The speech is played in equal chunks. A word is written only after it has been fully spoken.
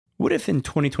What if in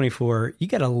 2024, you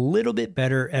got a little bit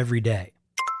better every day?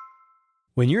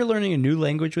 When you're learning a new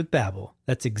language with Babbel,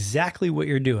 that's exactly what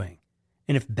you're doing.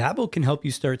 And if Babbel can help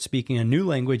you start speaking a new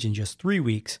language in just 3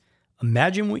 weeks,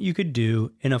 imagine what you could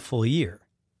do in a full year.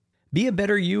 Be a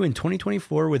better you in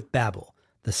 2024 with Babbel,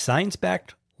 the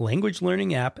science-backed language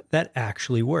learning app that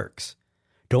actually works.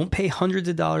 Don't pay hundreds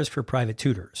of dollars for private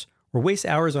tutors or waste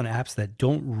hours on apps that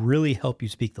don't really help you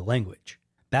speak the language.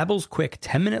 Babbel's quick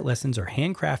 10-minute lessons are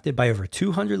handcrafted by over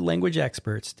 200 language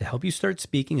experts to help you start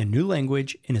speaking a new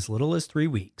language in as little as 3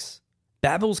 weeks.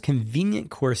 Babbel's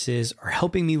convenient courses are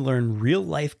helping me learn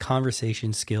real-life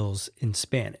conversation skills in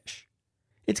Spanish.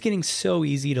 It's getting so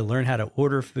easy to learn how to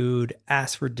order food,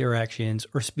 ask for directions,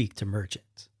 or speak to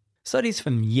merchants. Studies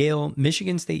from Yale,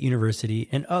 Michigan State University,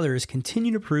 and others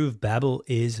continue to prove Babbel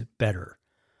is better.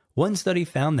 One study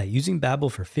found that using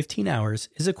Babbel for 15 hours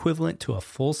is equivalent to a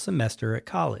full semester at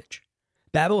college.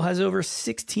 Babbel has over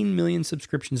 16 million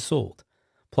subscriptions sold.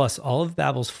 Plus, all of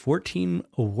Babbel's 14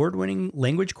 award-winning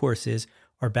language courses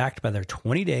are backed by their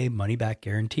 20-day money-back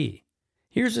guarantee.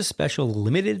 Here's a special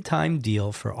limited-time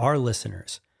deal for our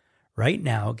listeners. Right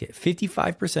now, get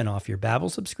 55% off your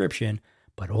Babbel subscription,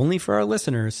 but only for our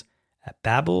listeners at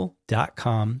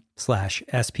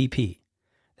babbel.com/SPP.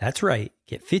 That's right.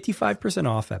 Get 55%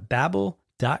 off at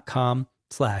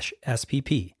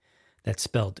babbel.com/SPP. That's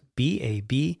spelled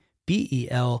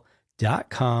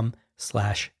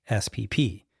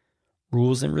BABBEL.com/SPP.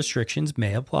 Rules and restrictions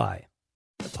may apply.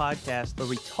 The podcast where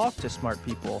we talk to smart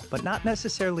people, but not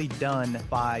necessarily done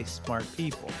by smart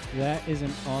people. That is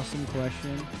an awesome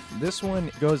question. This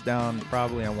one goes down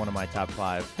probably on one of my top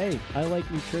 5. Hey, I like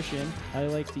nutrition. I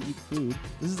like to eat food.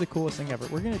 This is the coolest thing ever.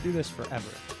 We're going to do this forever.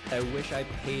 I wish I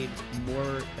paid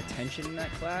more attention in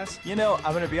that class. You know,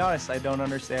 I'm going to be honest, I don't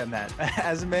understand that.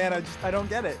 As a man, I don't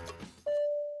get it.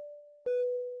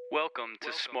 Welcome to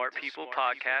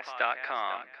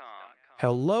smartpeoplepodcast.com.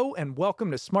 Hello and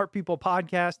welcome to Smart People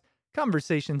Podcast,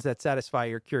 conversations that satisfy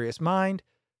your curious mind.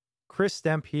 Chris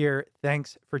Stemp here.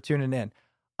 Thanks for tuning in.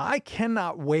 I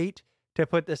cannot wait to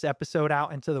put this episode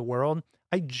out into the world.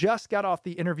 I just got off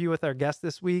the interview with our guest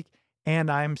this week,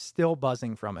 and I'm still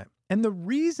buzzing from it. And the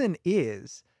reason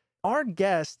is our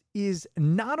guest is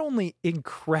not only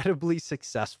incredibly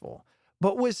successful,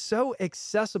 but was so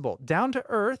accessible, down to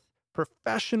earth,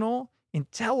 professional,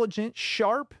 intelligent,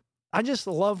 sharp. I just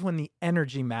love when the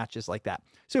energy matches like that.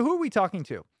 So who are we talking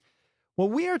to? Well,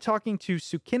 we are talking to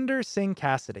Sukhinder Singh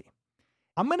Cassidy.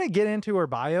 I'm going to get into her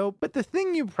bio, but the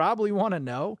thing you probably want to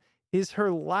know is her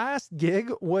last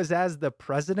gig was as the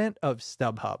president of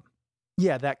StubHub.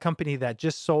 Yeah, that company that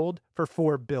just sold for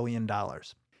 $4 billion.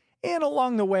 And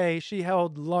along the way, she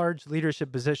held large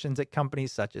leadership positions at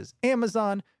companies such as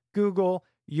Amazon, Google,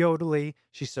 Yodlee.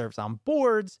 She serves on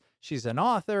boards. She's an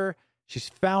author. She's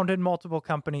founded multiple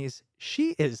companies.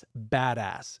 She is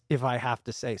badass, if I have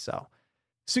to say so.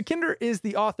 Sukhinder is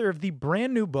the author of the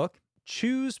brand new book,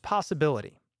 Choose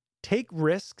Possibility. Take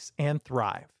risks and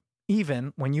thrive,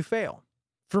 even when you fail.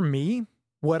 For me,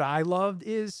 what I loved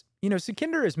is,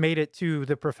 Sukhinder has made it to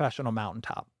the professional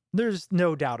mountaintop. There's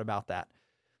no doubt about that.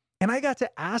 And I got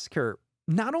to ask her,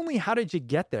 not only how did you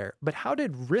get there, but how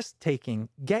did risk-taking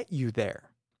get you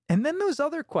there? And then those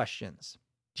other questions.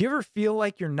 Do you ever feel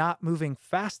like you're not moving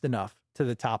fast enough to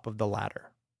the top of the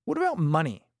ladder? What about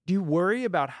money? Do you worry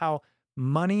about how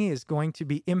money is going to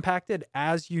be impacted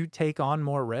as you take on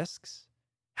more risks?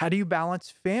 How do you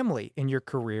balance family in your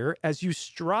career as you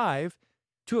strive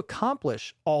to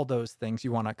accomplish all those things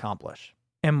you want to accomplish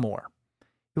and more?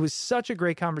 It was such a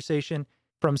great conversation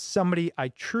from somebody I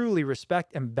truly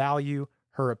respect and value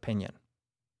her opinion.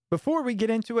 Before we get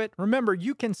into it, remember,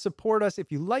 you can support us if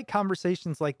you like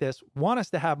conversations like this, want us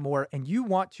to have more, and you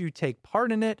want to take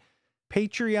part in it.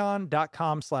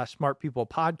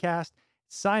 Patreon.com/smartpeoplepodcast.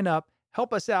 Sign up,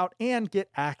 help us out, and get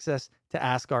access to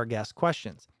ask our guests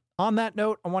questions. On that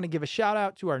note, I want to give a shout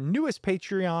out to our newest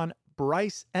Patreon,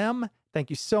 Bryce M. Thank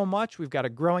you so much. We've got a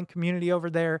growing community over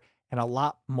there and a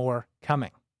lot more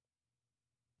coming.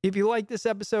 If you like this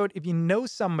episode, if you know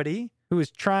somebody who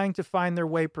is trying to find their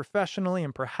way professionally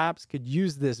and perhaps could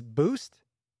use this boost,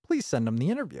 please send them the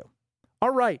interview.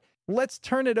 All right, let's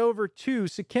turn it over to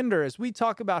Sukhinder as we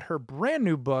talk about her brand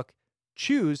new book,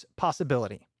 Choose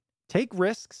Possibility. Take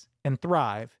risks and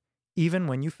thrive even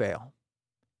when you fail.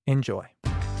 Enjoy.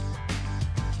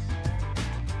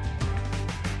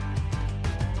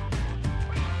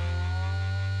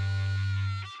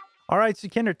 All right,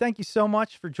 Sukhinder, thank you so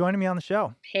much for joining me on the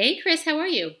show. Hey, Chris, how are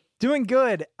you? Doing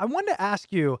good. I wanted to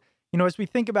ask you, as we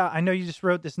think about, I know you just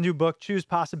wrote this new book, Choose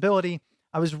Possibility.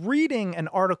 I was reading an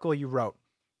article you wrote,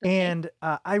 and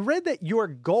I read that your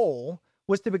goal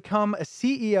was to become a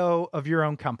CEO of your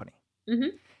own company. Hmm.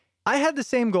 I had the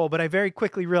same goal, but I very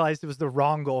quickly realized it was the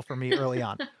wrong goal for me early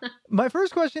on. My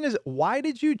first question is, why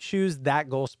did you choose that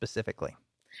goal specifically?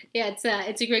 Yeah,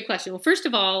 it's a great question. Well, first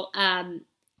of all,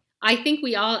 I think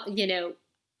we all, there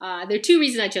are two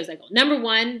reasons I chose that goal. Number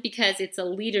one, because it's a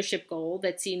leadership goal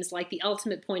that seems like the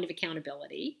ultimate point of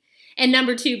accountability. And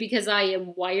number two, because I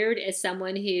am wired as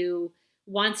someone who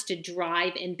wants to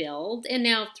drive and build. And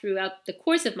now throughout the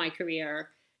course of my career,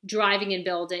 driving and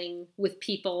building with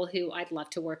people who I'd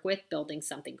love to work with, building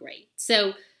something great.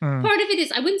 So part of it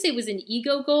is, I wouldn't say it was an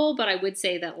ego goal, but I would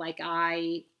say that like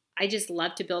I just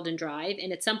love to build and drive.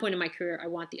 And at some point in my career, I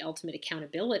want the ultimate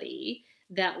accountability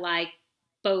that like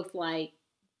both like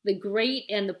the great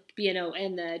and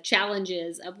and the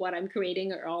challenges of what I'm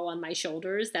creating are all on my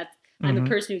shoulders. That I'm a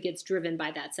person who gets driven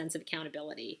by that sense of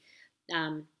accountability.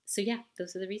 So yeah,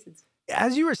 those are the reasons.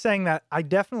 As you were saying that, I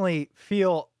definitely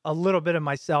feel a little bit of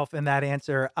myself in that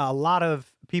answer. A lot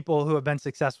of people who have been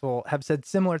successful have said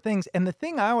similar things. And the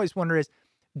thing I always wonder is,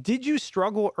 did you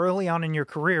struggle early on in your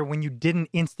career when you didn't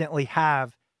instantly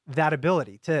have that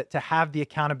ability to have the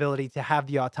accountability, to have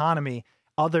the autonomy?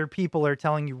 Other people are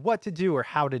telling you what to do or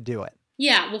how to do it.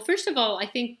 Yeah. Well, first of all, I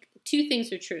think two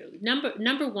things are true.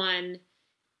 Number one,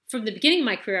 from the beginning of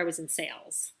my career, I was in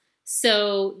sales.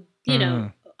 So,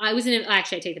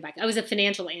 actually, I take that back. I was a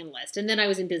financial analyst, and then I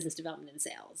was in business development and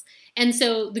sales. And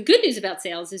so the good news about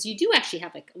sales is you do actually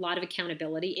have a lot of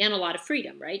accountability and a lot of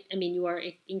freedom, right? I mean, you are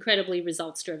incredibly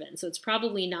results driven. So it's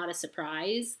probably not a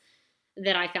surprise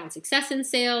that I found success in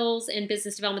sales and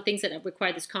business development, things that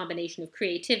require this combination of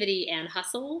creativity and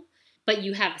hustle, but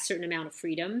you have a certain amount of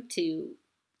freedom to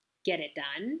get it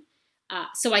done.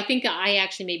 So I think I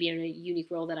actually may be in a unique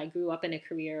role that I grew up in a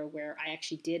career where I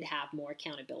actually did have more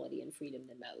accountability and freedom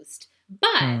than most. But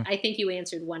I think you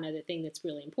answered one other thing that's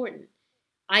really important.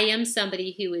 I am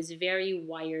somebody who is very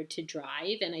wired to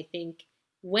drive. And I think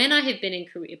when I have been in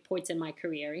points in my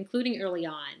career, including early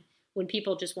on, when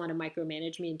people just want to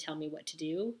micromanage me and tell me what to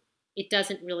do, it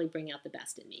doesn't really bring out the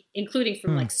best in me, including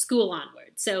from like school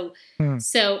onward. So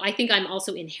I think I'm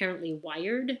also inherently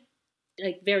wired,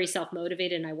 like very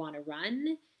self-motivated, and I want to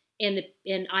run.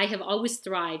 And I have always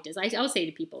thrived, as I always say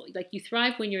to people, like you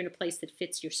thrive when you're in a place that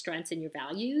fits your strengths and your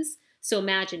values. So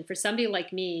imagine for somebody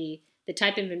like me, the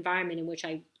type of environment in which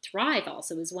I thrive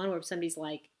also is one where somebody's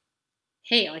like,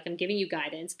 hey, like I'm giving you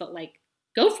guidance, but like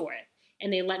go for it.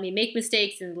 And they let me make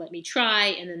mistakes and let me try.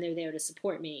 And then they're there to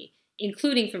support me,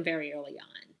 including from very early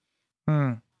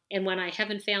on. And when I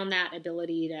haven't found that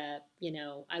ability to,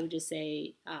 I would just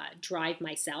say drive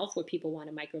myself where people want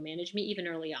to micromanage me, even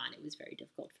early on, it was very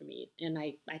difficult for me. And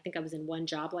I think I was in one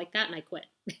job like that and I quit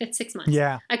at 6 months.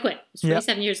 Yeah. I quit. I was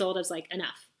 27 years old. I was like,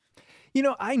 enough.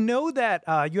 I know that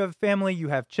you have a family, you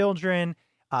have children.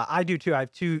 I do too. I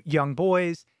have 2 young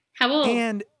boys. How old?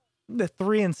 And the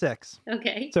 3 and 6.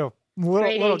 Okay. So little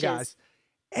ages. guys.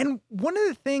 And one of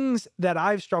the things that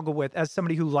I've struggled with as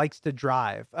somebody who likes to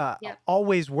drive,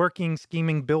 always working,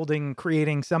 scheming, building,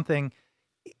 creating something,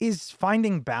 is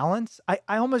finding balance. I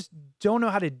almost don't know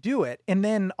how to do it. And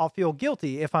then I'll feel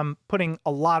guilty if I'm putting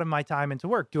a lot of my time into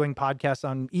work, doing podcasts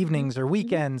on evenings or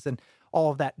weekends and all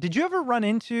of that. Did you ever run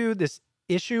into this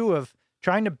issue of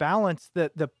trying to balance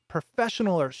the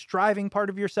professional or striving part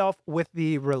of yourself with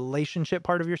the relationship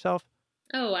part of yourself?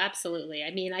 Oh, absolutely.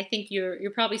 I mean, I think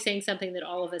you're probably saying something that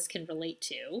all of us can relate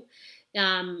to.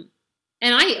 And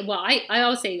I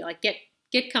always say, like,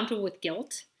 get comfortable with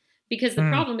guilt, because the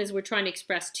problem is we're trying to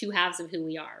express two halves of who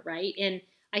we are, right? And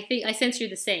I sense you're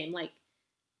the same. Like,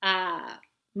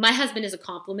 my husband is a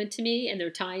compliment to me, and there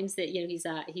are times that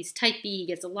he's type B. He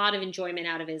gets a lot of enjoyment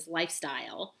out of his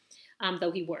lifestyle,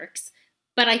 though he works.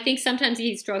 But I think sometimes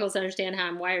he struggles to understand how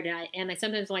I'm wired, and I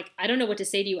sometimes like I don't know what to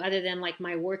say to you other than like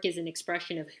my work is an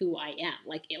expression of who I am.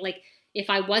 Like if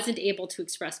I wasn't able to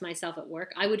express myself at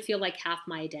work, I would feel like half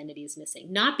my identity is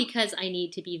missing. Not because I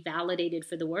need to be validated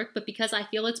for the work, but because I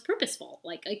feel it's purposeful.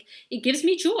 Like it gives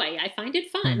me joy. I find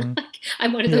it fun. Like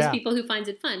I'm one of those people who finds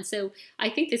it fun. So I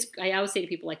think I always say to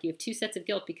people, like, you have two sets of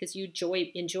guilt because you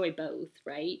enjoy both,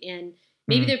 right? And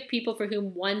maybe there are people for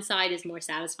whom one side is more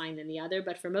satisfying than the other,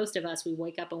 but for most of us, we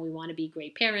wake up and we want to be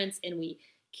great parents, and we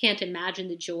can't imagine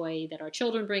the joy that our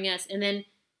children bring us. And then,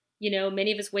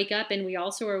 many of us wake up and we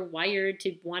also are wired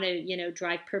to want to,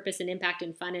 drive purpose and impact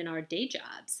and fun in our day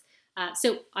jobs.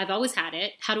 So I've always had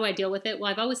it. How do I deal with it?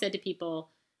 Well, I've always said to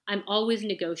people, I'm always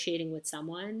negotiating with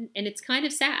someone. And it's kind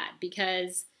of sad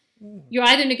because you're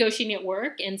either negotiating at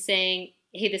work and saying,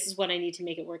 hey, this is what I need to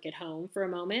make it work at home for a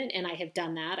moment. And I have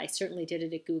done that. I certainly did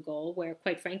it at Google, where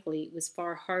quite frankly, it was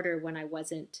far harder when I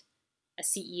wasn't a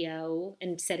CEO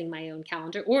and setting my own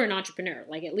calendar, or an entrepreneur.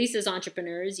 Like, at least as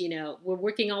entrepreneurs, we're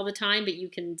working all the time, but you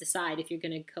can decide if you're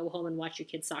going to go home and watch your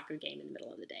kid's soccer game in the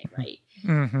middle of the day, right?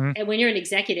 Mm-hmm. And when you're an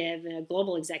executive, a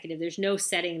global executive, there's no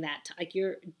setting that, like,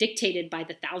 you're dictated by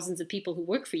the thousands of people who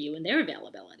work for you and their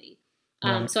availability.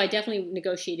 Right. So I definitely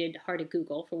negotiated hard at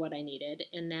Google for what I needed.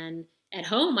 And then at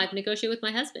home, I've negotiated with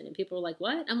my husband, and people are like,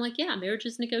 what? I'm like, yeah, marriage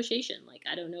is negotiation. Like,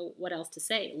 I don't know what else to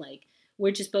say. Like,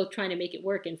 we're just both trying to make it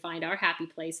work and find our happy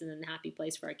place and then the happy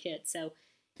place for our kids. So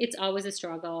it's always a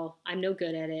struggle. I'm no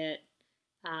good at it.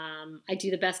 I do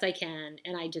the best I can.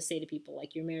 And I just say to people,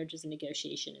 like, your marriage is a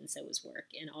negotiation and so is work.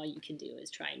 And all you can do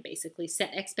is try and basically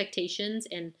set expectations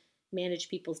and manage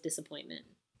people's disappointment.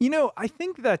 I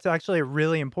think that's actually a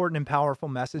really important and powerful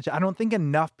message. I don't think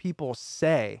enough people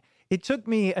say. It took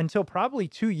me until probably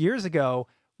 2 years ago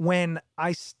when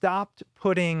I stopped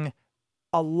putting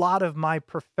a lot of my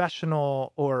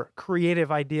professional or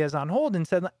creative ideas on hold and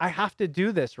said, I have to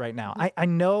do this right now. I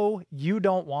know you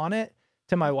don't want it,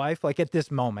 to my wife, like at this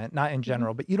moment, not in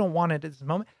general, but you don't want it at this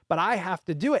moment, but I have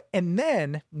to do it. And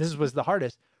then, this was the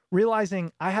hardest,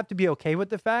 realizing I have to be okay with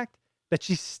the fact that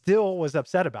she still was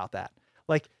upset about that.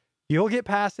 Like, you'll get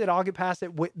past it, I'll get past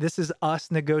it. This is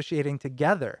us negotiating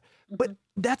together. But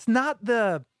that's not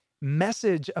the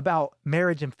message about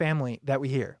marriage and family that we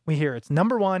hear. We hear it's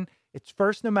number one, it's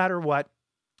first no matter what.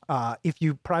 If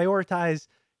you prioritize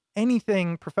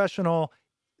anything professional,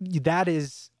 that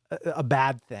is a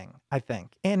bad thing, I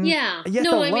think. And you have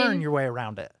to learn your way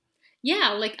around it.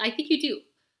 Yeah, like, I think you do.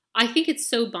 I think it's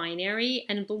so binary.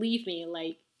 And believe me,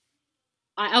 like,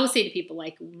 I always say to people,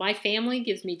 like, my family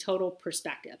gives me total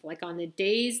perspective. Like, on the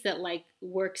days that, like,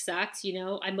 work sucks,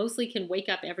 I mostly can wake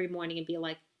up every morning and be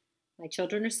like, my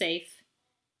children are safe.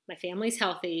 My family's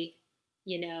healthy.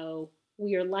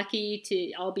 We are lucky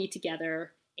to all be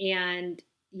together. And,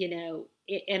 and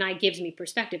it gives me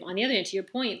perspective. On the other hand, to your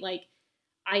point, like,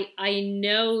 I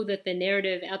know that the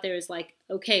narrative out there is like,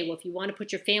 okay, well, if you want to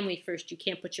put your family first, you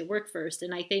can't put your work first.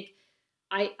 And I think,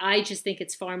 I just think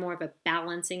it's far more of a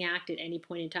balancing act at any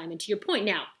point in time. And to your point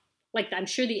now, like, I'm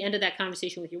sure the end of that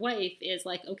conversation with your wife is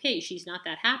like, okay, she's not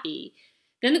that happy.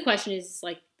 Then the question is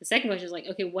like, the second question is like,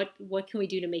 okay, what can we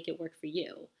do to make it work for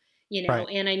you? Right.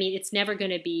 And I mean, it's never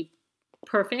going to be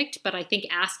perfect, but I think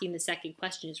asking the second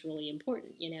question is really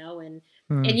important,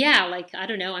 and yeah, like, I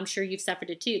don't know, I'm sure you've suffered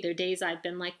it too. There are days I've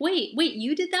been like, wait,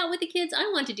 you did that with the kids? I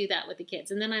want to do that with the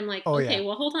kids. And then I'm like,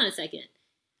 well, hold on a second.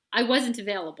 I wasn't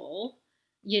available.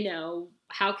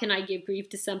 How can I give grief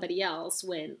to somebody else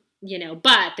when,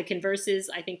 but the converse is,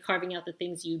 I think carving out the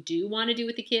things you do want to do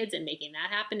with the kids and making that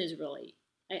happen is really,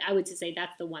 I would say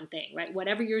that's the one thing, right?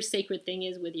 Whatever your sacred thing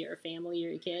is with your family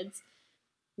or your kids,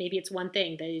 maybe it's one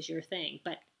thing that is your thing,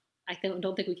 but I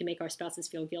don't think we can make our spouses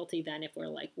feel guilty then if we're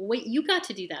like, well, wait, you got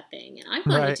to do that thing, and I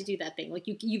wanted to do that thing. Like,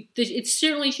 it's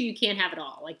certainly true you can't have it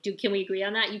all. Like, can we agree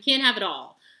on that? You can't have it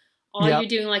all. All you're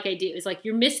doing, like I do, is like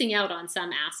you're missing out on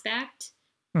some aspect,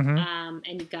 and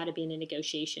you've got to be in a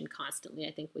negotiation constantly,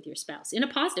 I think, with your spouse in a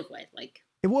positive way. Like,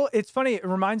 well, it's funny. It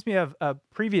reminds me of a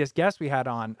previous guest we had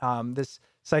on. This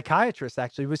psychiatrist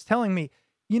actually was telling me,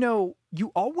 you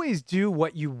always do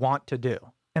what you want to do.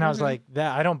 And I was like,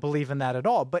 that I don't believe in that at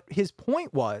all. But his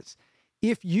point was,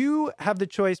 if you have the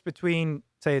choice between,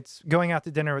 say, it's going out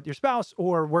to dinner with your spouse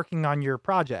or working on your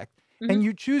project, and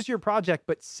you choose your project,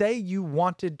 but say you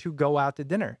wanted to go out to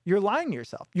dinner, you're lying to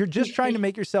yourself. You're just trying to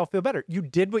make yourself feel better. You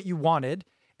did what you wanted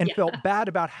and felt bad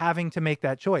about having to make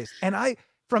that choice. And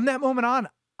from that moment on,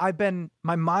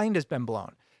 my mind has been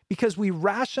blown, because we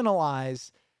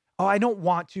rationalize, oh, I don't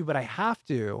want to, but I have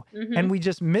to. And we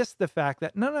just miss the fact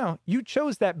that, no, you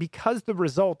chose that because the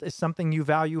result is something you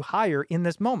value higher in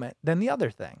this moment than the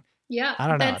other thing. Yeah, I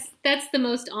don't know. That's the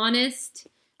most honest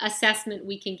assessment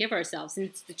we can give ourselves. And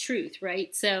it's the truth,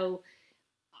 right? So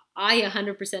I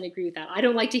 100% agree with that. I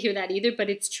don't like to hear that either,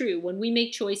 but it's true. When we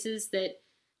make choices that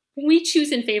we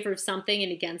choose in favor of something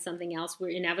and against something else, we're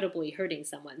inevitably hurting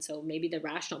someone. So maybe the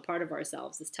rational part of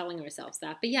ourselves is telling ourselves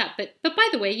that. But yeah, but by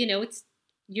the way,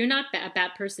 you're not a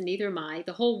bad person, neither am I.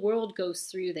 The whole world goes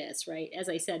through this, right? As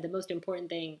I said, the most important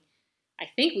thing I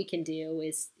think we can do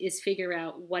is figure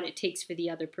out what it takes for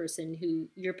the other person who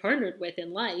you're partnered with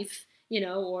in life,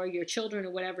 or your children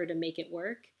or whatever, to make it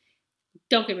work.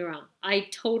 Don't get me wrong. I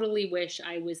totally wish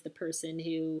I was the person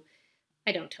who,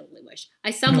 I don't totally wish.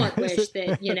 I somewhat wish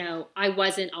that, I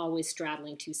wasn't always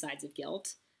straddling two sides of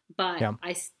guilt. But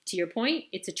to your point,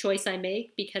 it's a choice I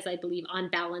make because I believe on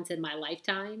balance in my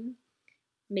lifetime,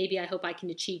 maybe I hope I can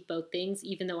achieve both things,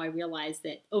 even though I realize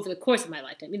that over the course of my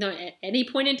lifetime, at any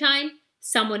point in time,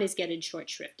 someone is getting short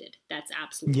shrifted. That's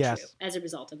absolutely true as a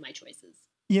result of my choices.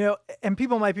 And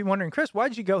people might be wondering, Chris, why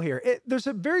did you go here? There's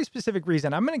a very specific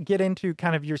reason. I'm going to get into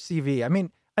kind of your CV. I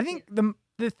mean, I think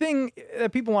the thing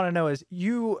that people want to know is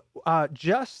you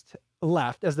just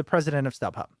left as the president of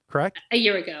StubHub, correct? A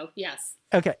year ago, yes.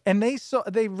 Okay, and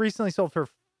they recently sold for,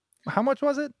 how much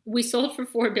was it? We sold for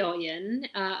 $4 billion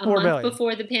a month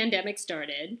before the pandemic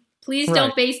started. Please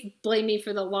don't blame me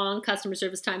for the long customer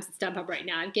service times at StubHub right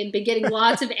now. I've been getting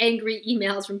lots of angry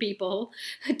emails from people.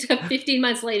 15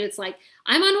 months later, it's like,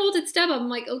 I'm on hold at StubHub. I'm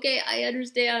like, okay, I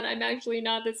understand. I'm actually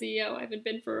not the CEO. I haven't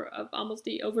been for almost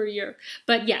over a year.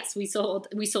 But yes, we sold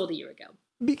a year ago.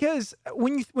 Because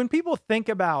when people think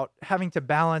about having to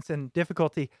balance and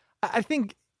difficulty, I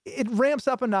think it ramps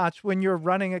up a notch when you're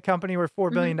running a company worth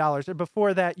 $4 billion. Or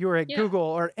before that, you were at Google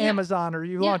or Amazon or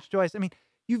you launched Joyce. I mean,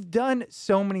 you've done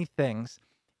so many things.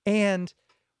 And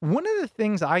one of the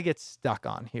things I get stuck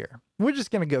on here, we're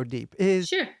just going to go deep,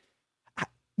 is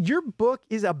your book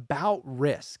is about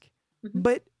risk.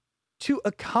 But to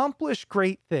accomplish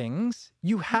great things,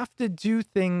 you have to do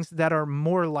things that are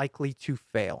more likely to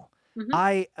fail.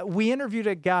 We interviewed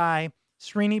a guy,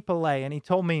 Srini Pillai, and he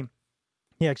told me,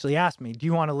 he actually asked me, do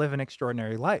you want to live an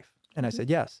extraordinary life? And I said,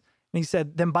 yes. And he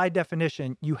said, then by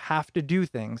definition, you have to do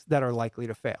things that are likely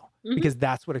to fail because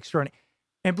that's what extraordinary.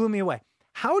 And it blew me away.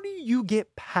 How do you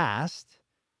get past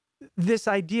this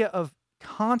idea of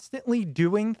constantly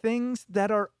doing things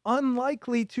that are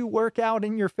unlikely to work out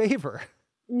in your favor?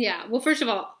 Yeah. Well, first of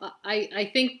all, I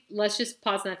think let's just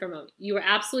pause on that for a moment. You were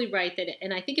absolutely right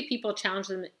and I think if people challenged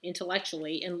them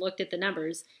intellectually and looked at the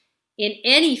numbers in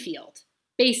any field,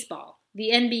 baseball, the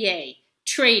NBA,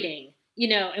 trading,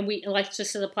 and let's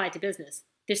just apply it to business.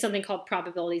 There's something called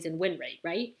probabilities and win rate,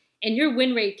 right? And your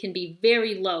win rate can be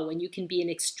very low and you can be an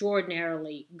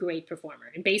extraordinarily great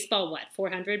performer. In baseball,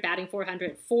 400, batting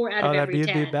 400, 4 out of every 10.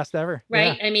 That'd be the best ever.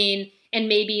 Right? Yeah. I mean, and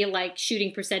maybe like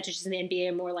shooting percentages in the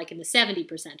NBA are more like in the 70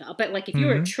 percentile. But like if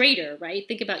you're a trader, right,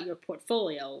 think about your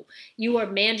portfolio. You are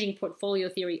managing portfolio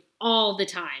theory all the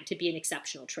time to be an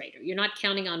exceptional trader. You're not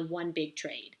counting on one big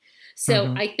trade.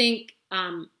 So I think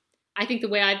the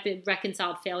way I've been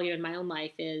reconciled failure in my own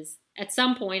life is at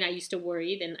some point I used to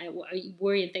worry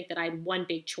and think that I had one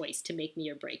big choice to make me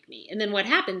or break me. And then what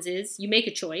happens is you make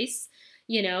a choice,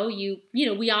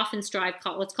 we often strive,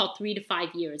 let's call 3 to 5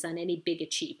 years on any big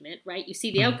achievement, right? You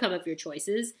see the outcome of your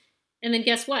choices. And then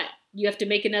guess what? You have to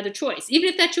make another choice, even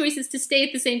if that choice is to stay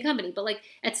at the same company. But like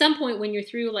at some point when you're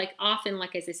through, like often,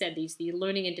 like as I said, the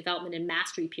learning and development and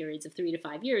mastery periods of 3 to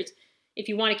 5 years, if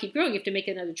you want to keep growing, you have to make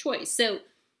another choice.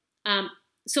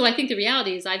 So I think the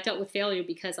reality is I've dealt with failure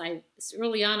because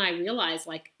early on I realized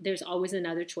like there's always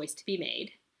another choice to be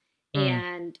made.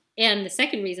 And the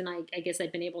second reason I guess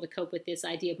I've been able to cope with this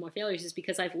idea of more failures is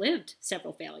because I've lived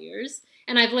several failures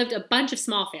and I've lived a bunch of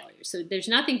small failures. So there's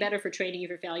nothing better for training you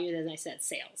for failure than I said,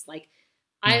 sales. Like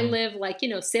I live like,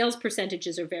 sales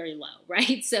percentages are very low,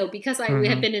 right? So because I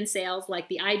have been in sales, like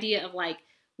the idea of like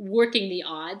working the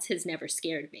odds has never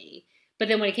scared me. But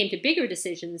then when it came to bigger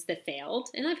decisions that failed,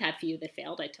 and I've had a few that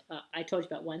failed, I told you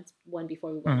about one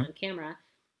before we went on camera.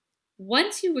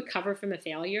 Once you recover from a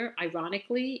failure,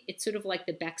 ironically, it's sort of like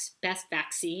the best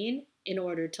vaccine in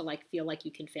order to like feel like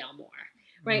you can fail more,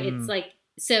 right? It's like,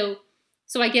 so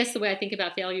I guess the way I think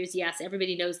about failure is, yes,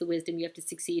 everybody knows the wisdom. You have to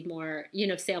succeed more,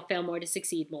 fail more to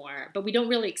succeed more. But we don't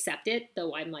really accept it,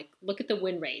 though. I'm like, look at the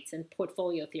win rates and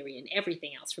portfolio theory and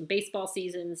everything else from baseball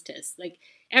seasons to like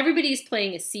everybody's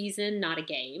playing a season, not a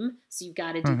game. So you've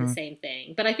got to do the same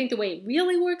thing. But I think the way it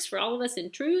really works for all of us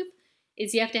in truth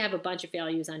is you have to have a bunch of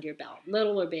failures under your belt,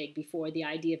 little or big, before the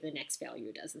idea of the next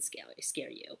failure doesn't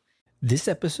scare you. This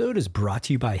episode is brought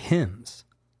to you by Hims.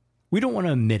 We don't want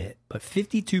to admit it, but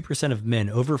 52% of men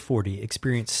over 40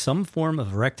 experience some form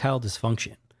of erectile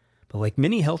dysfunction. But like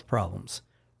many health problems,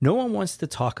 no one wants to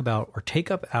talk about or take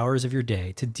up hours of your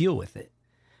day to deal with it.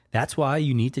 That's why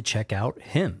you need to check out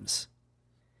Hims.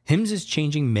 Hims is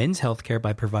changing men's healthcare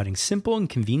by providing simple and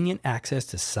convenient access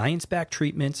to science-backed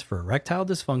treatments for erectile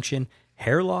dysfunction,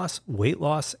 hair loss, weight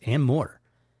loss, and more.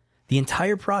 The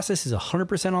entire process is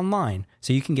 100% online,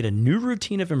 so you can get a new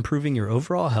routine of improving your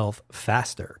overall health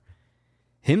faster.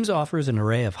 Hims offers an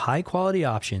array of high-quality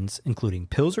options, including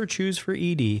pills or chews for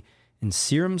ED, and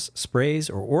serums,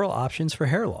 sprays, or oral options for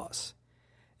hair loss.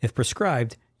 If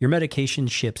prescribed, your medication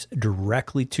ships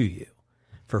directly to you,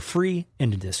 for free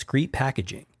and in discreet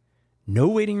packaging. No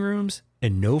waiting rooms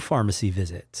and no pharmacy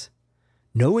visits.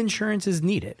 No insurance is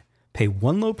needed. Pay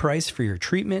one low price for your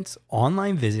treatments,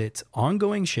 online visits,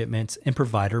 ongoing shipments, and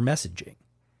provider messaging.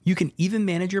 You can even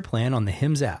manage your plan on the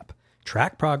Hims app,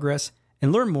 track progress,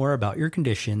 and learn more about your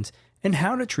conditions and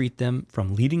how to treat them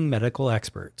from leading medical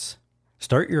experts.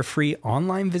 Start your free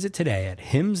online visit today at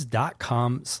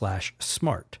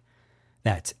hims.com/smart.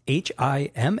 That's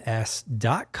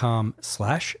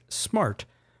HIMS.com/smart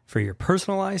for your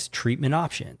personalized treatment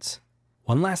options.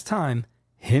 One last time,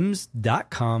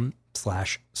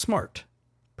 hims.com/smart.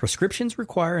 Prescriptions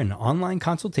require an online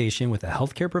consultation with a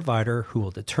healthcare provider who will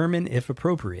determine if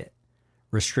appropriate.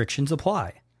 Restrictions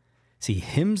apply. See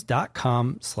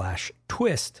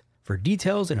hims.com/twist for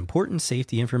details and important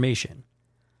safety information.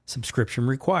 Subscription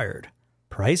required.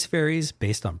 Price varies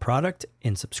based on product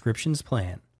and subscriptions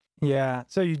plan. Yeah.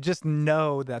 So you just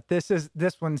know that this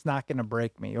one's not going to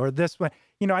break me, or this one,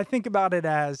 I think about it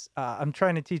as I'm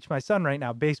trying to teach my son right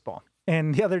now baseball.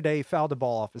 And the other day he fouled a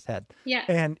ball off his head. Yeah.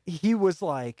 And he was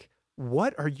like,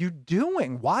 "What are you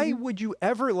doing? Why would you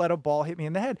ever let a ball hit me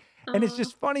in the head?" And it's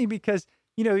just funny because,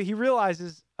 he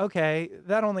realizes, okay,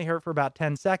 that only hurt for about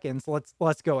 10 seconds.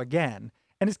 Let's go again.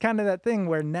 And it's kind of that thing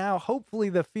where now hopefully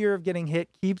the fear of getting hit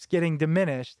keeps getting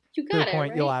diminished You to the got it, point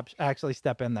right? you'll actually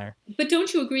step in there. But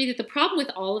don't you agree that the problem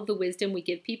with all of the wisdom we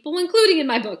give people, including in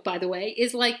my book, by the way,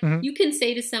 is like you can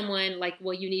say to someone like,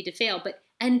 well, you need to fail. But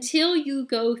until you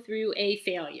go through a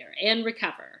failure and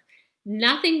recover,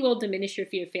 nothing will diminish your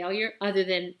fear of failure other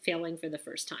than failing for the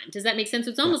first time. Does that make sense?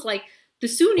 It's almost like the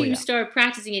sooner you start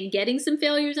practicing and getting some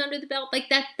failures under the belt, like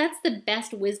that's the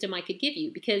best wisdom I could give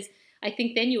you, because I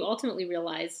think then you ultimately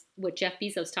realize what Jeff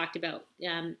Bezos talked about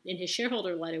in his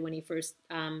shareholder letter when he first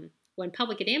went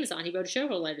public at Amazon. He wrote a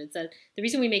shareholder letter that said the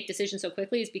reason we make decisions so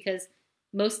quickly is because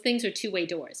most things are two-way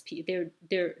doors.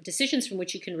 They're decisions from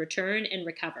which you can return and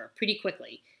recover pretty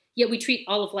quickly. Yet we treat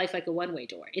all of life like a one-way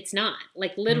door. It's not.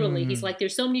 Like literally, he's like,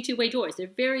 there's so many two-way doors. There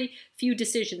are very few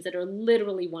decisions that are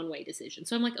literally one-way decisions.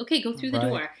 So I'm like, okay, go through the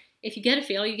door. If you get a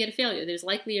failure, you get a failure. There's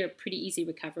likely a pretty easy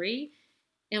recovery.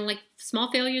 And like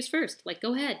small failures first. Like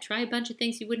go ahead, try a bunch of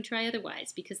things you wouldn't try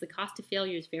otherwise, because the cost of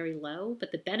failure is very low,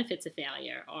 but the benefits of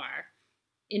failure are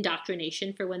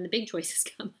indoctrination for when the big choices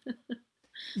come.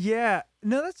 Yeah,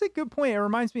 no, that's a good point. It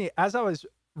reminds me, as I was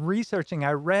researching,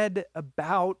 I read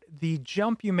about the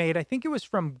jump you made. I think it was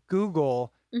from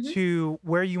Google to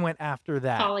where you went after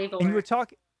that. Polyvore. And you were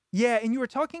talking, and you were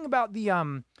talking about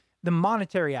the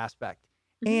monetary aspect.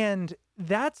 And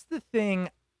that's the thing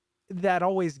that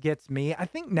always gets me. I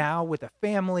think now with a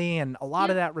family and a lot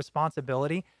of that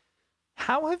responsibility,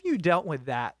 how have you dealt with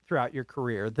that throughout your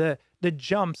career? The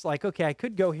jumps, like, okay, I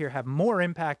could go here, have more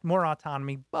impact, more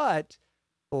autonomy, but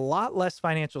a lot less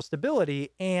financial stability,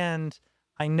 and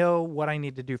I know what I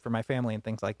need to do for my family and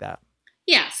things like that.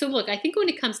 Yeah. So look, I think when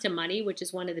it comes to money, which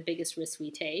is one of the biggest risks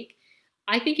we take,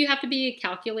 I think you have to be a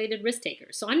calculated risk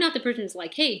taker. So I'm not the person who's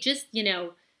like, hey, just,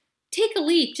 take a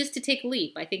leap just to take a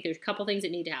leap. I think there's a couple things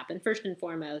that need to happen. First and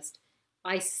foremost,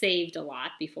 I saved a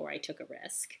lot before I took a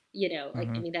risk. I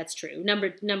mean, that's true.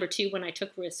 Number two, when I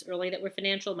took risks early that were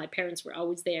financial, my parents were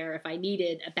always there if I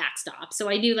needed a backstop. So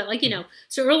I knew that,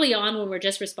 so early on when we're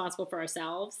just responsible for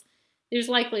ourselves, there's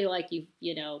likely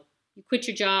you quit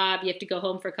your job, you have to go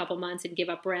home for a couple months and give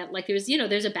up rent. Like there's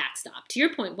a backstop. To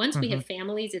your point, once we have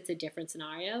families, it's a different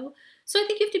scenario. So I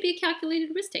think you have to be a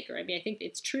calculated risk taker. I mean, I think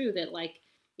it's true that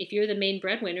if you're the main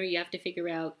breadwinner, you have to figure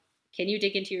out, can you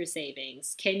dig into your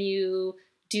savings? Can you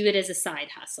do it as a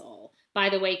side hustle? By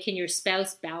the way, can your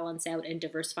spouse balance out and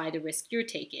diversify the risk you're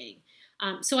taking?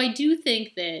 So I do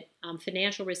think that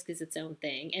financial risk is its own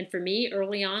thing. And for me,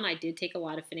 early on, I did take a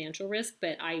lot of financial risk,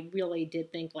 but I really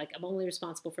did think I'm only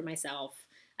responsible for myself.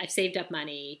 I've saved up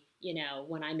money.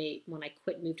 When I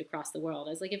quit and moved across the world,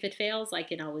 I was like, if it fails, I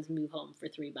can always move home for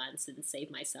 3 months and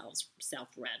save myself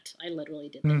self-rent. I literally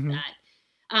did think that.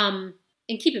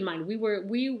 And keep in mind,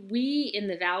 we in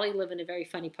the Valley live in a very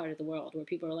funny part of the world where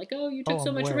people are like, oh, you took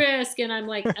so much risk. And I'm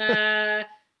like,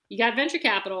 you got venture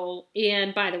capital.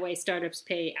 And by the way, startups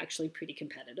pay actually pretty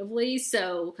competitively.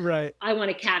 So I want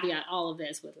to caveat all of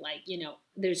this with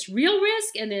there's real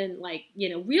risk and then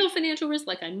real financial risk.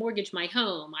 Like I mortgaged my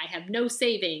home. I have no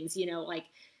savings,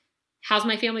 how's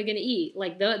my family going to eat?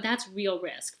 That's real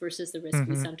risk versus the risk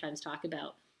we sometimes talk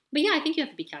about. But yeah, I think you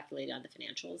have to be calculated on the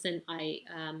financials. And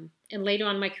and later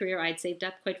on in my career, I'd saved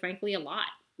up, quite frankly, a lot.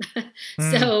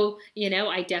 So,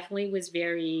 I definitely was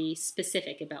very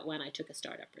specific about when I took a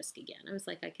startup risk again. I was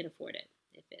like, I can afford it.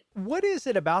 What is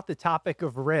it about the topic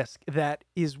of risk that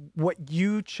is what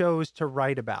you chose to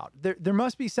write about? There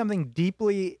must be something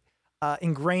deeply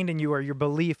ingrained in you, or your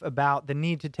belief about the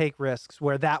need to take risks,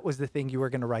 where that was the thing you were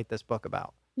going to write this book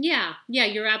about. Yeah,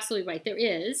 you're absolutely right. There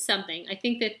is something. I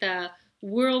think that the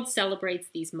world celebrates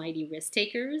these mighty risk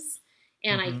takers.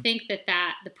 And I think that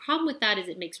the problem with that is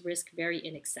it makes risk very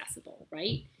inaccessible,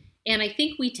 right? And I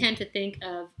think we tend to think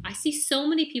I see so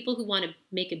many people who want to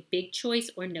make a big choice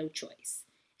or no choice.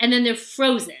 And then they're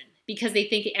frozen because they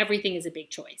think everything is a big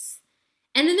choice.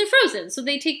 And then they're frozen, so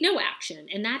they take no action.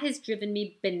 And that has driven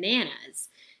me bananas,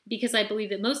 because I believe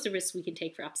that most of the risks we can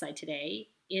take for upside today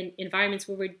in environments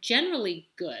where we're generally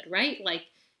good, right? Like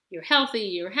you're healthy,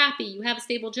 you're happy, you have a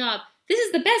stable job. This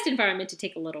is the best environment to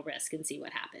take a little risk and see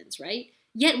what happens, right?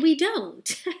 Yet we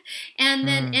don't. And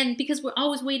then, and because we're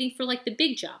always waiting for like the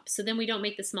big jump, so then we don't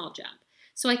make the small jump.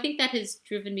 So I think that has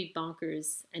driven me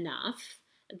bonkers enough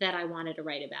that I wanted to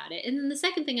write about it. And then the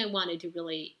second thing I wanted to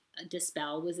really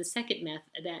dispel was the second myth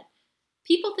that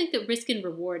people think that risk and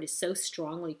reward is so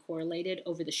strongly correlated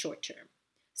over the short term.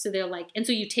 So they're like, and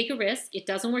so you take a risk, it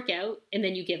doesn't work out, and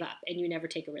then you give up and you never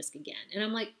take a risk again. And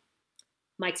I'm like,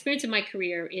 my experience in my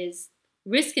career is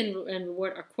risk and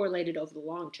reward are correlated over the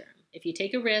long term. If you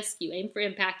take a risk, you aim for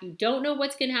impact, you don't know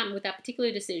what's going to happen with that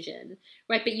particular decision,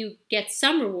 right? But you get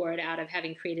some reward out of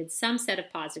having created some set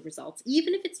of positive results,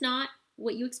 even if it's not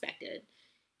what you expected.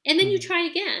 And then you try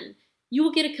again. You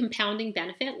will get a compounding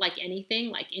benefit, like anything,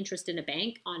 like interest in a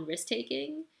bank on risk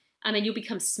taking. And you'll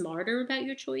become smarter about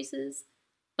your choices.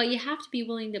 But you have to be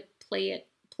willing to play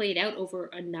it out over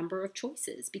a number of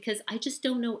choices, because I just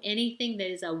don't know anything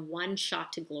that is a one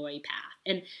shot to glory path.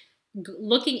 And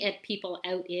looking at people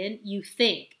out in, you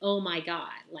think, oh my God,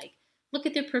 like, look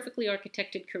at their perfectly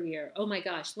architected career. Oh my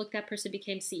gosh, look, that person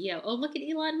became CEO. Oh, look at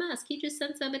Elon Musk. He just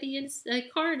sent somebody in a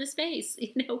car into space,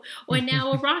 or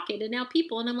now a rocket, and now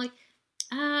people. And I'm like,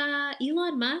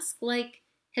 Elon Musk, like,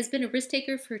 has been a risk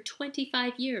taker for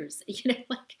 25 years.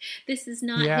 Like, this is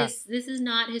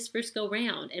not his first go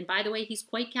round. And by the way, he's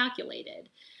quite calculated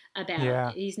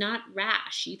about it. He's not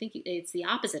rash. You think it's the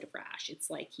opposite of rash. It's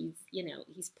like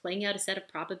he's playing out a set of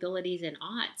probabilities and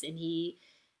odds, and he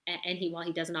while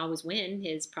he doesn't always win,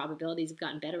 his probabilities have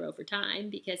gotten better over time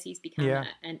because he's become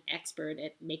an expert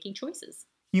at making choices.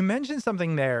 You mentioned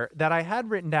something there that I had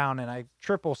written down, and I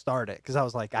triple starred it because I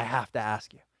was like, I have to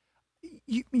ask you.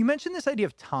 You mentioned this idea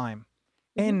of time,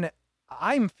 and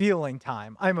I'm feeling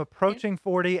time. I'm approaching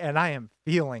 40, and I am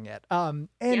feeling it.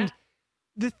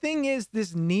 The thing is,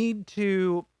 this need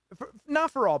to,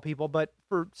 not for all people, but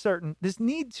for certain, this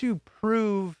need to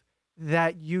prove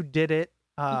that you did it,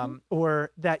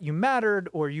 or that you mattered,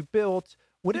 or you built,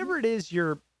 whatever it is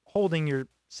you're holding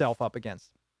yourself up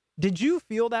against. Did you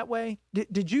feel that way?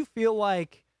 Did you feel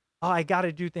like, oh, I got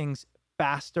to do things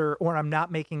faster, or I'm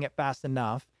not making it fast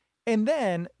enough? And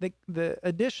then the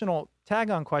additional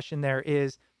tag-on question there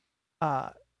is,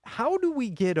 how do we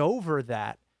get over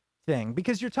that thing?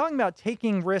 Because you're talking about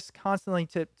taking risks constantly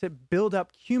to build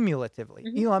up cumulatively.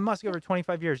 Elon Musk over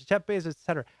 25 years, Jeff Bezos, et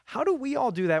cetera. How do we all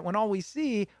do that when all we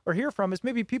see or hear from is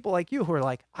maybe people like you who are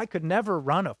like, I could never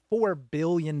run a $4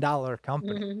 billion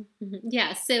company?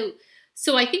 Yeah.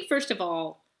 So I think, first of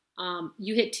all,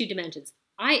 you hit two dimensions.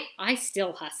 I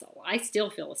still hustle. I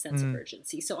still feel a sense of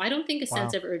urgency. So I don't think a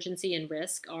sense of urgency and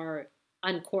risk are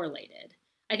uncorrelated.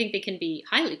 I think they can be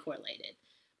highly correlated.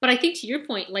 But I think, to your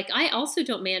point, like, I also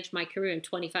don't manage my career in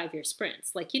 25-year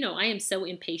sprints. Like, I am so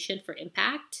impatient for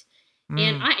impact.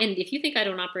 And if you think I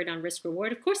don't operate on risk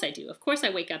reward, of course I do. Of course I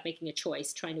wake up making a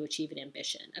choice, trying to achieve an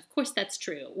ambition. Of course that's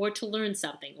true. Or to learn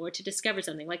something, or to discover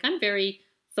something. Like, I'm very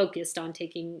focused on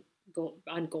taking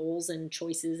on goals and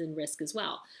choices and risk as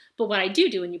well. But what I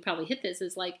do, and you probably hit this,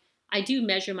 is like, I do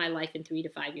measure my life in 3 to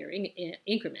 5 year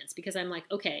increments, because I'm like,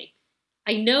 okay,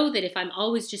 I know that if I'm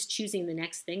always just choosing the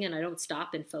next thing and I don't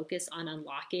stop and focus on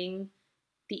unlocking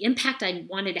the impact I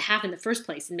wanted to have in the first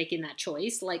place in making that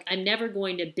choice, like, I'm never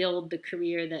going to build the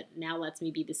career that now lets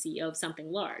me be the CEO of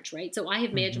something large, right? So I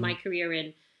have managed my career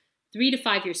in 3 to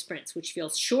 5 year sprints, which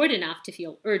feels short enough to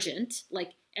feel urgent.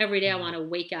 Like, every day I want to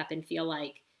wake up and feel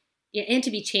like, and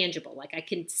to be tangible. Like, I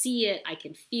can see it, I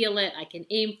can feel it, I can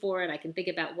aim for it, I can think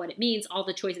about what it means, all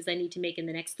the choices I need to make in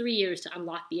the next 3 years to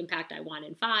unlock the impact I want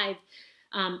in 5.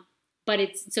 But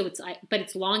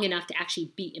it's long enough to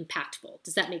actually be impactful.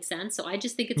 Does that make sense? So I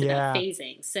just think it's about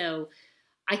phasing. So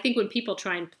I think when people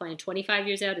try and plan 25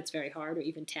 years out, it's very hard, or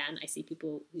even 10. I see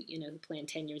people who plan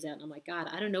 10 years out, and I'm like, God,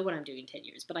 I don't know what I'm doing in 10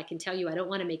 years, but I can tell you I don't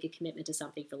want to make a commitment to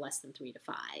something for less than 3 to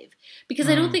 5, because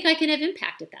I don't think I can have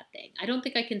impact at that thing. I don't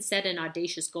think I can set an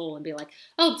audacious goal and be like,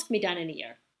 oh, it's going to be done in a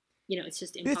year. It's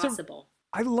just impossible.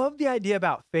 I love the idea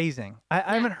about phasing.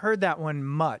 I haven't heard that one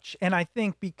much. And I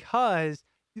think because,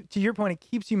 to your point, it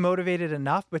keeps you motivated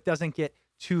enough, but doesn't get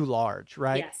too large,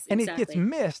 right? Yes, and exactly. it gets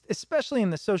missed, especially in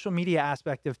the social media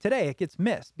aspect of today. It gets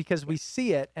missed because we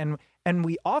see it and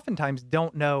we oftentimes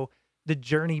don't know the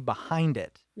journey behind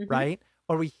it, right?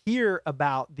 Or we hear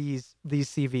about these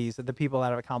CVs of the people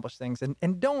that have accomplished things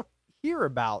and don't hear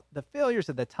about the failures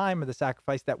of the time or the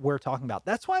sacrifice that we're talking about.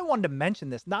 That's why I wanted to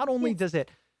mention this. Not only does it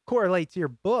correlate to your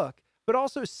book, but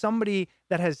also somebody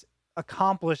that has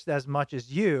accomplished as much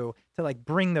as you to like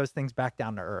bring those things back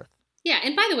down to earth. Yeah,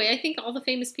 and by the way, I think all the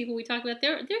famous people we talk about,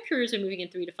 their careers are moving in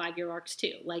 3 to 5 year arcs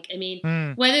too. Like, I mean,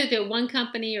 whether they're one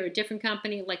company or a different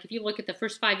company, like if you look at the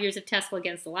first 5 years of Tesla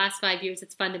against the last 5 years,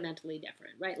 it's fundamentally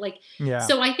different, right? Like,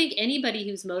 so I think anybody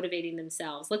who's motivating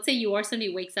themselves, let's say you are somebody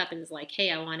who wakes up and is like,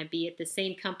 hey, I want to be at the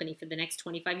same company for the next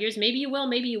 25 years. Maybe you will,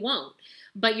 maybe you won't,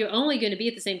 but you're only going to be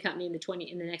at the same company in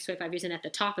the next 25 years and at the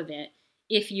top of it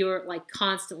if you're like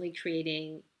constantly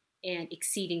creating and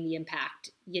exceeding the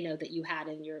impact, that you had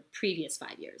in your previous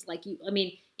 5 years. Like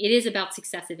it is about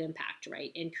successive impact,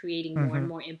 right? And creating more and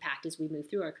more impact as we move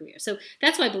through our career. So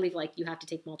that's why I believe like you have to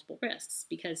take multiple risks,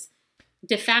 because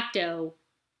de facto,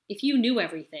 if you knew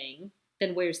everything,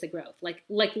 then where's the growth? Like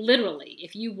literally,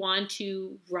 if you want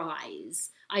to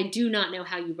rise, I do not know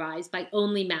how you rise by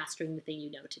only mastering the thing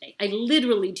you know today. I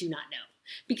literally do not know,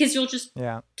 because you'll just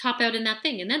top out in that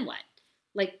thing. And then what?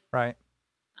 Like, right.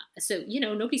 So,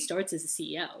 nobody starts as a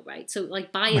CEO, right? So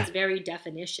like by its very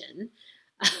definition,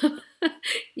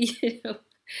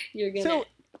 you're going to,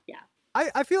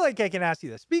 I feel like I can ask you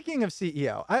this. Speaking of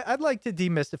CEO, I'd like to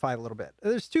demystify a little bit.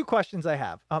 There's 2 questions I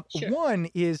have. Sure. One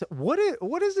is, what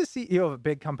does the CEO of a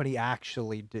big company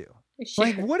actually do? Sure.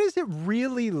 Like, what does it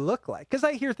really look like? Because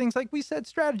I hear things like, we set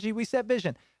strategy, we set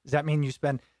vision. Does that mean you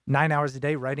spend 9 hours a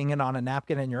day writing it on a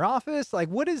napkin in your office? Like,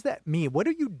 what does that mean? What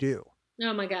do you do?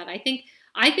 Oh my God. I think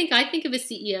of a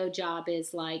CEO job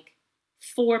as like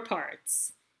 4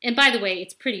 parts. And by the way,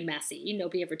 it's pretty messy.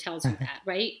 Nobody ever tells you that,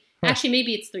 right? Actually,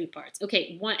 maybe it's 3 parts.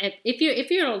 Okay. One,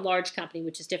 if you're at a large company,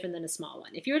 which is different than a small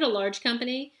one, if you're at a large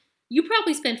company, you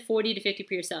probably spend 40 to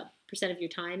 50% of your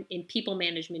time in people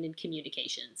management and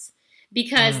communications,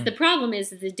 because the problem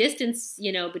is the distance,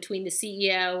 between the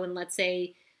CEO and let's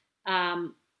say,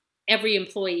 every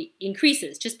employee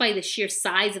increases just by the sheer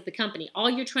size of the company. All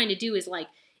you're trying to do is like,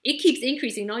 it keeps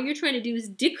increasing. And all you're trying to do is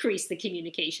decrease the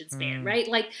communication span, right?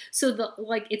 Like, so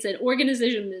it's an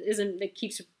organization that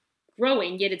keeps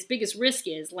growing, yet its biggest risk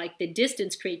is like the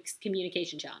distance creates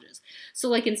communication challenges. So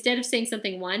like, instead of saying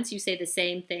something once, you say the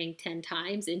same thing 10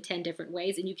 times in 10 different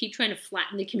ways, and you keep trying to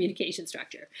flatten the communication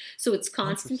structure. So it's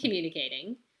constant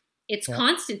communicating. It's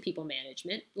constant people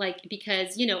management, like,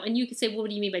 because, and you can say, well, what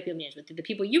do you mean by people management? The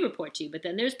people you report to, but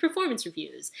then there's performance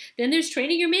reviews, then there's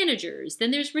training your managers,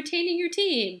 then there's retaining your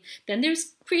team, then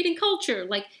there's creating culture.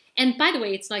 Like, and by the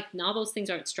way, it's like, all those things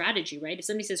aren't strategy, right? If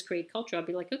somebody says create culture, I'll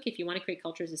be like, okay, if you want to create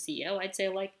culture as a CEO, I'd say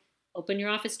like, open your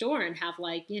office door and have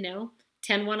like, 10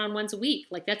 one-on-ones a week.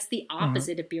 Like, that's the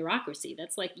opposite of bureaucracy.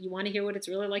 That's like, you want to hear what it's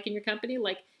really like in your company?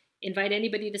 Like, invite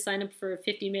anybody to sign up for a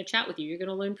 15-minute chat with you. You're going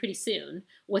to learn pretty soon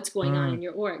what's going on in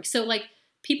your org. So like,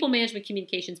 people management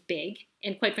communication's big,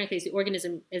 and quite frankly, as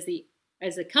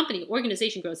the company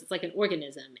organization grows, it's like an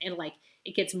organism, and like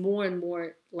it gets more and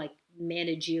more like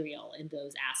managerial in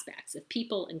those aspects of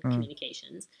people and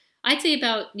communications. I'd say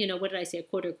about, what did I say? A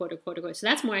quarter. So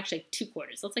that's more actually like 2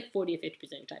 quarters. That's like 40 or 50%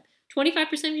 of your time.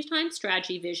 25% of your time,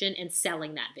 strategy, vision, and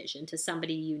selling that vision to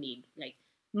somebody you need, like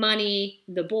money,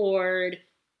 the board.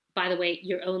 By the way,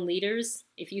 your own leaders,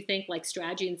 if you think like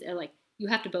strategy and like, you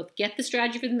have to both get the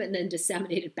strategy for them and then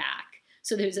disseminate it back.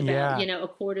 So there's about, a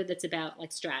quarter that's about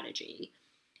like strategy.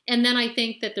 And then I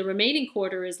think that the remaining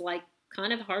quarter is like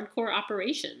kind of hardcore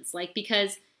operations, like,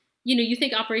 because, you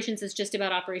think operations is just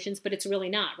about operations, but it's really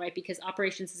not, right? Because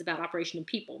operations is about operation and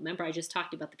people. Remember, I just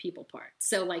talked about the people part.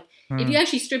 So like, if you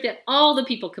actually stripped out all the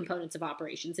people components of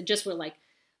operations and just were like,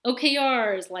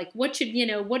 OKRs, like what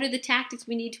are the tactics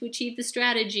we need to achieve the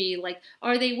strategy? Like,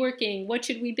 are they working? What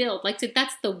should we build? Like, so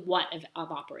that's the what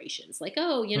of operations. Like,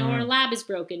 our lab is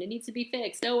broken. It needs to be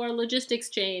fixed. Oh, our logistics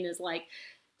chain is like,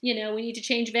 we need to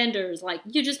change vendors. Like,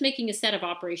 you're just making a set of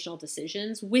operational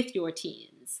decisions with your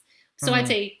teams. So I'd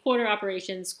say quarter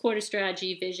operations, quarter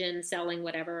strategy, vision, selling,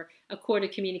 whatever, a quarter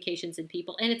communications and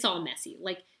people. And it's all messy.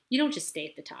 Like, you don't just stay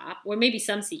at the top, or maybe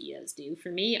some CEOs do. For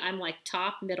me, I'm like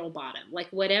top, middle, bottom, like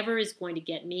whatever is going to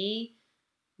get me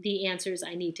the answers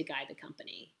I need to guide the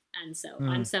company. And so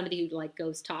I'm somebody who like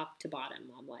goes top to bottom.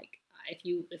 I'm like,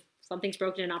 if something's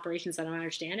broken in operations, I don't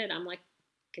understand it. I'm like,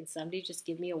 can somebody just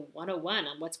give me a 101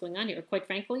 on what's going on here? Or quite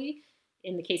frankly,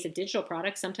 in the case of digital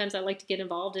products, sometimes I like to get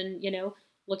involved in,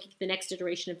 looking at the next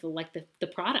iteration of the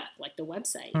product, like the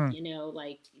website,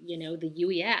 the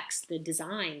UEX, the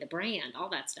design, the brand, all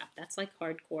that stuff. That's like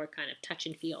hardcore kind of touch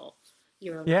and feel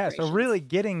your own operations. So really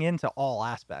getting into all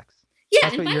aspects. Yeah,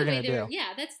 that's and what by you're the way, going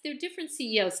to do. they're different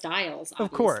CEO styles, obviously.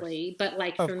 Of course. But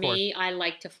like for me, I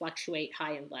like to fluctuate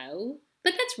high and low.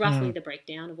 But that's roughly the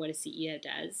breakdown of what a CEO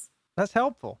does. That's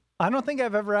helpful. I don't think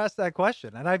I've ever asked that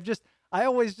question. And I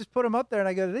always just put them up there and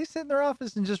I go, do they sit in their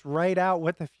office and just write out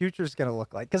what the future is going to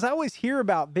look like? Because I always hear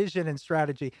about vision and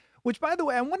strategy, which, by the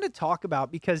way, I want to talk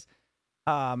about because,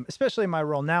 especially in my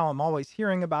role now, I'm always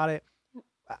hearing about it.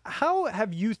 How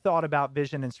have you thought about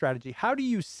vision and strategy? How do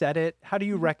you set it? How do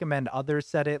you recommend others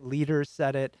set it, leaders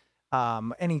set it?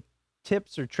 Any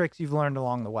tips or tricks you've learned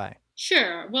along the way?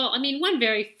 Sure. Well, I mean, one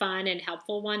very fun and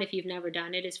helpful one, if you've never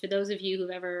done it, is for those of you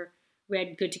who've ever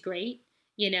read Good to Great.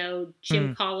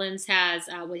 Jim Collins has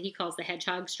what he calls the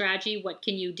hedgehog strategy. What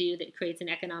can you do that creates an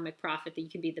economic profit that you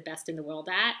can be the best in the world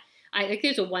at? I think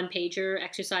there's a one-pager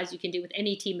exercise you can do with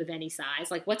any team of any size.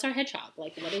 Like, what's our hedgehog?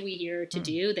 Like, what are we here to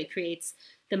do that creates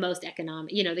the most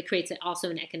economic, that creates also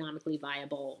an economically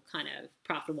viable kind of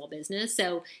profitable business?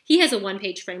 So he has a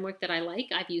one-page framework that I like.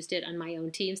 I've used it on my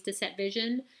own teams to set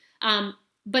vision.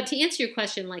 But to answer your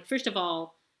question, like, first of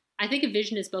all, I think a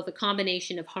vision is both a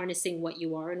combination of harnessing what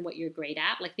you are and what you're great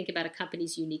at. Like, think about a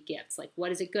company's unique gifts. Like,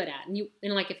 what is it good at?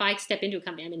 And like, if I step into a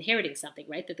company, I'm inheriting something,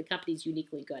 right, that the company's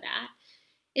uniquely good at.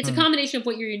 It's a combination of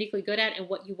what you're uniquely good at and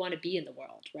what you want to be in the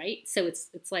world, right? So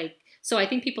it's like, so I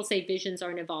think people say visions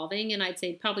aren't evolving, and I'd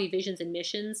say probably visions and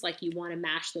missions, like, you want to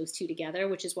mash those two together,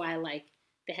 which is why I like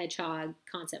the hedgehog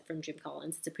concept from Jim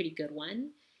Collins. It's a pretty good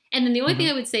one. And then the only thing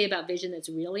I would say about vision that's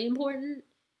really important,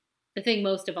 the thing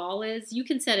most of all, is you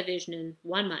can set a vision in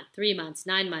 1 month, 3 months,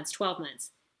 9 months, 12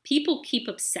 months. People keep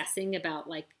obsessing about,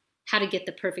 like, how to get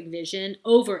the perfect vision,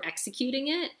 over executing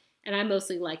it. And I'm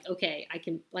mostly like, okay, I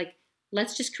can, like,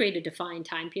 let's just create a defined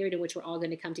time period in which we're all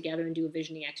going to come together and do a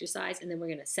visioning exercise. And then we're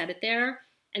going to set it there.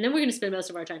 And then we're going to spend most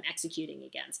of our time executing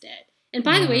against it. And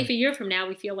by the way, if a year from now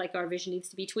we feel like our vision needs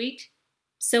to be tweaked,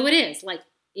 so it is. Like,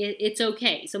 it's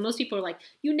okay. So most people are like,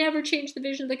 you never change the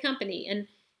vision of the company.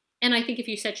 And I think if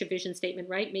you set your vision statement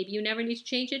right, maybe you never need to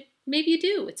change it. Maybe you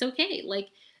do. It's okay. Like,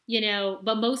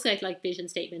 but mostly I like vision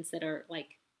statements that are,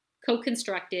 like,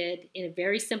 co-constructed in a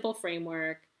very simple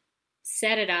framework,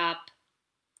 set it up,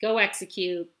 go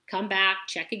execute, come back,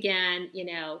 check again,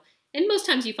 and most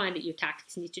times you find that your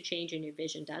tactics need to change and your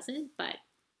vision doesn't, but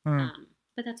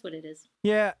that's what it is.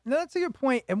 Yeah, no, that's a good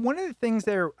point. And one of the things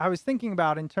there I was thinking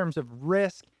about in terms of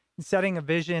risk and setting a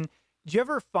vision, do you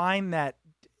ever find that,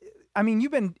 I mean,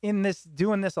 you've been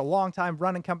doing this a long time,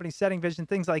 running companies, setting vision,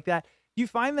 things like that. Do you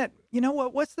find that,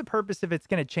 what's the purpose if it's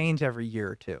going to change every year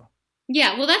or two?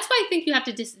 Yeah, well, that's why I think you have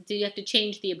to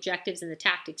change the objectives and the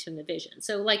tactics from the vision.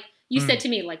 So, like, you said to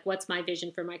me, like, what's my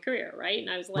vision for my career, right? And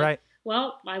I was like,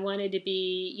 well, I wanted to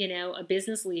be, a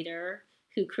business leader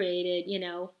who created,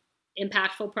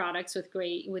 impactful products with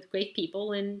great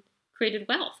people and created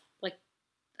wealth. Like,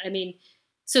 I mean,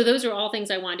 so those are all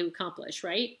things I want to accomplish,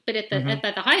 right? But at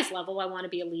the highest level, I want to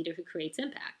be a leader who creates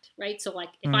impact, right? So,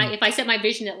 like, if I set my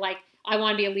vision at, like, I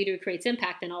want to be a leader who creates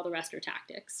impact, then all the rest are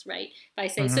tactics, right? If I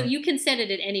say, so you can set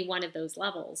it at any one of those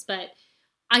levels. But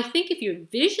I think if your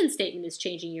vision statement is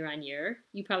changing year on year,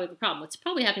 you probably have a problem. What's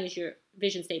probably happening is your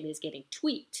vision statement is getting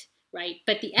tweaked, right?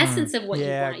 But the essence of what you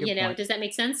want, point. Does that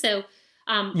make sense? So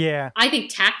I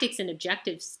think tactics and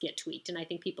objectives get tweaked, and I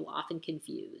think people often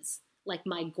confuse, like,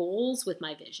 my goals with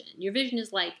my vision. Your vision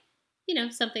is, like,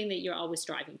 something that you're always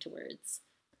striving towards.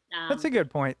 That's a good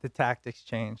point. The tactics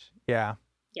change. Yeah.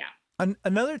 Yeah.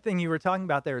 Another thing you were talking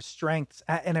about there is strengths.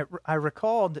 And I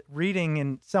recalled reading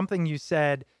in something you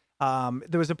said,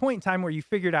 there was a point in time where you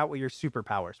figured out what your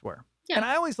superpowers were. Yeah. And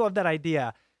I always loved that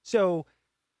idea. So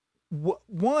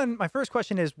one, my first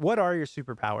question is, what are your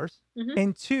superpowers?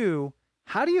 And two,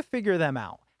 how do you figure them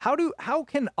out? How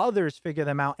can others figure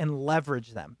them out and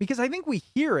leverage them? Because I think we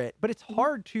hear it, but it's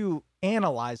hard to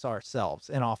analyze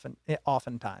ourselves and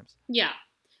oftentimes. Yeah.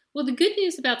 Well, the good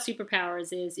news about superpowers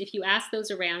is if you ask those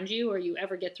around you or you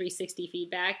ever get 360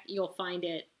 feedback, you'll find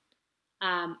it,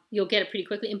 you'll get it pretty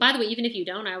quickly. And by the way, even if you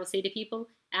don't, I will say to people,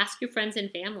 ask your friends and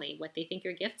family what they think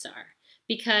your gifts are.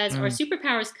 Because our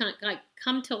superpowers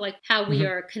come to, like, how we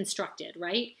are constructed,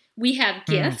 right? We have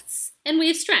gifts and we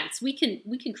have strengths. We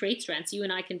can create strengths. You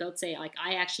and I can both say, like,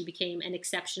 I actually became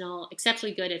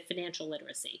exceptionally good at financial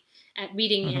literacy, at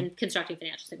reading and constructing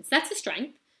financial statements. That's a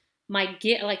strength. I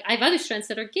have other strengths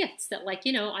that are gifts that, like,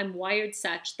 I'm wired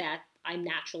such that I'm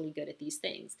naturally good at these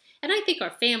things. And I think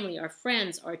our family, our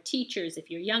friends, our teachers,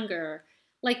 if you're younger,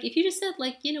 like, if you just said,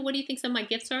 like, what do you think some of my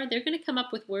gifts are? They're going to come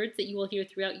up with words that you will hear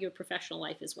throughout your professional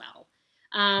life as well.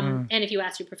 And if you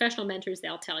ask your professional mentors,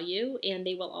 they'll tell you, and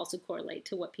they will also correlate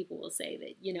to what people will say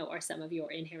that, are some of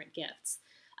your inherent gifts.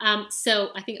 So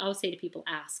I think I'll say to people,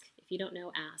 ask. If you don't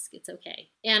know, ask. It's okay.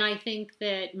 And I think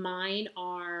that mine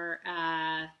are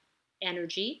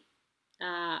energy,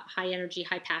 high energy,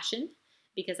 high passion,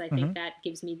 because I think that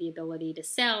gives me the ability to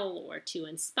sell or to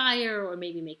inspire or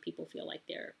maybe make people feel like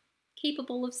they're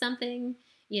capable of something,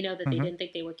 that they didn't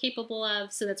think they were capable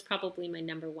of. So that's probably my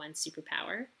number one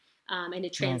superpower. And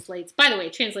it translates, by the way,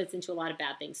 it translates into a lot of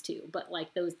bad things too, but like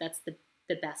that's the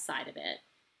best side of it.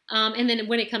 And then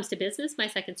when it comes to business, my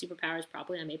second superpower is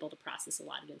probably I'm able to process a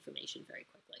lot of information very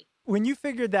quickly. When you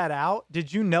figured that out,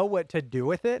 did you know what to do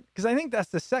with it? Because I think that's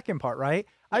the second part, right?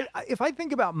 If I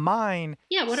think about mine,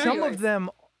 what are some yours? of them,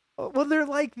 well, they're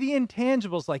like the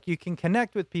intangibles. Like you can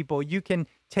connect with people, you can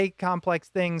take complex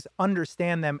things,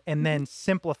 understand them, and then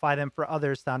simplify them for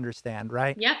others to understand,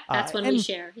 right? Yep, that's when we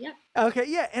share. Yep. Okay,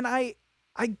 yeah, and I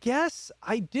guess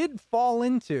I did fall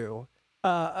into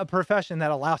a profession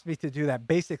that allows me to do that.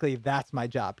 Basically, that's my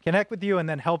job. Connect with you and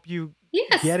then help you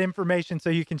get information so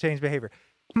you can change behavior.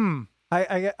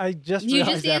 I just you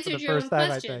realized just that for the answered your own first time,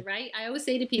 question, right? I always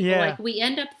say to people, like, we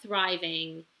end up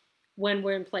thriving when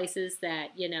we're in places that,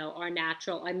 are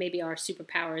natural, and maybe our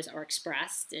superpowers are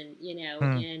expressed and,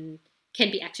 and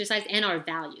can be exercised and are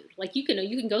valued. Like you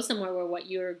can go somewhere where what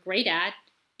you're great at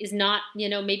is not,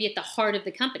 maybe at the heart of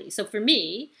the company. So for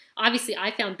me, obviously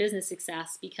I found business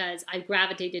success because I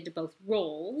gravitated to both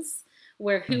roles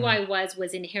where who I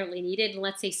was inherently needed and,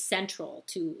 let's say, central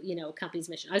to, a company's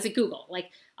mission. I was at Google.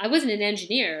 Like, I wasn't an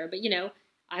engineer, but,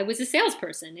 I was a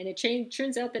salesperson. And it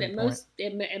turns out that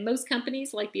at most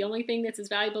companies, like, the only thing that's as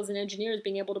valuable as an engineer is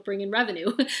being able to bring in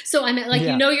revenue. So I meant, like,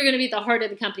 you're going to be at the heart of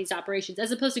the company's operations,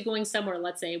 as opposed to going somewhere,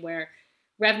 let's say, where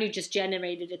revenue just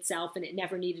generated itself and it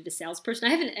never needed a salesperson.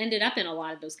 I haven't ended up in a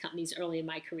lot of those companies early in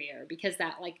my career because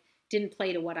that, like, didn't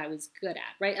play to what I was good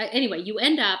at, right? Anyway, you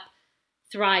end up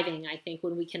thriving, I think,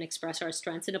 when we can express our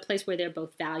strengths in a place where they're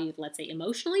both valued, let's say,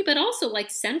 emotionally, but also, like,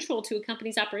 central to a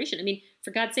company's operation. I mean,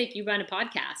 for God's sake, you run a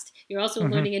podcast. You're also in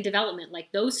learning and development.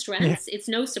 Like, those strengths, it's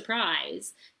no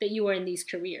surprise that you are in these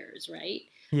careers, right?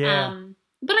 Yeah.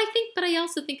 But I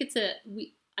also think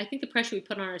I think the pressure we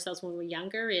put on ourselves when we're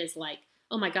younger is like,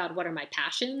 oh my God, what are my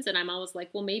passions? And I'm always like,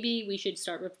 well, maybe we should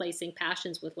start replacing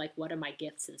passions with, like, what are my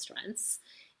gifts and strengths?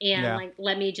 And like,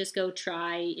 let me just go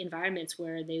try environments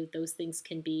where those things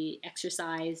can be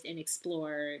exercised and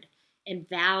explored and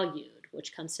valued,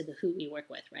 which comes to who we work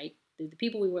with, right? The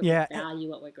people we work with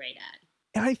value what we're great at.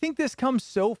 And I think this comes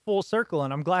so full circle,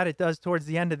 and I'm glad it does towards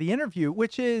the end of the interview,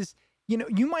 which is,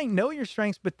 you might know your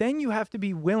strengths, but then you have to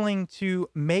be willing to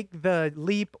make the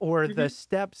leap or the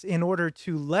steps in order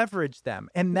to leverage them.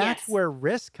 And that's where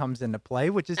risk comes into play,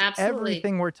 which is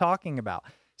everything we're talking about.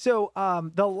 So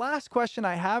the last question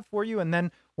I have for you, and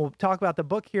then we'll talk about the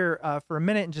book here for a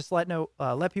minute and just let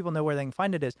people know where they can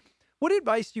find it is, what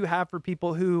advice do you have for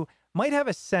people who might have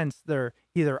a sense they're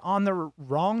either on the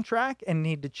wrong track and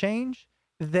need to change?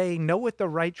 They know what the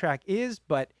right track is,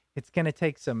 but it's going to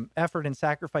take some effort and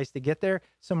sacrifice to get there,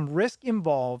 some risk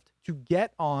involved to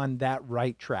get on that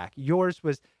right track. Yours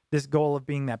was this goal of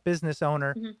being that business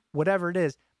owner, whatever it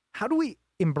is. How do we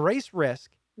embrace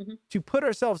risk to put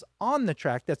ourselves on the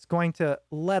track that's going to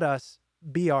let us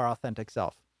be our authentic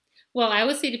self? Well, I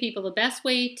always say to people, the best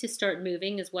way to start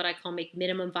moving is what I call make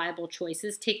minimum viable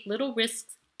choices. Take little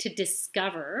risks to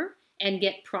discover and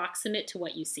get proximate to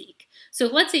what you seek. So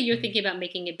let's say you're thinking about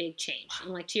making a big change.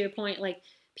 And, like, to your point, like,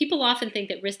 people often think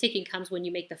that risk-taking comes when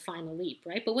you make the final leap,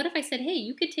 right? But what if I said, hey,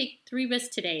 you could take 3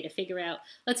 risks today to figure out,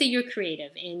 let's say you're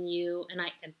creative and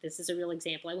this is a real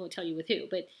example, I won't tell you with who,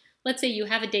 but let's say you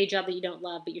have a day job that you don't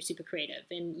love, but you're super creative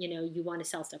and, you want to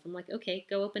sell stuff. I'm like, okay,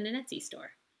 go open an Etsy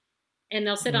store. And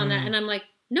they'll sit on that. And I'm like,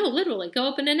 no, literally, go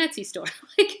open an Etsy store.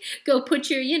 Like, go put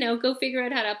your, go figure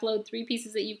out how to upload 3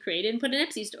 pieces that you've created and put an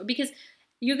Etsy store, because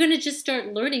you're going to just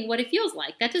start learning what it feels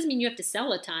like. That doesn't mean you have to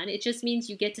sell a ton. It just means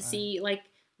you get to see, like,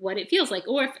 what it feels like.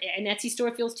 Or if an Etsy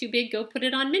store feels too big, go put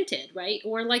it on Minted, right?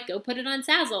 Or, like, go put it on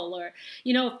Zazzle. Or,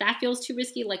 if that feels too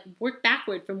risky, like, work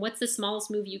backward from what's the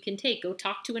smallest move you can take. Go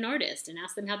talk to an artist and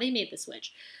ask them how they made the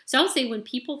switch. So I'll say when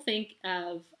people think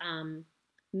of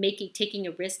taking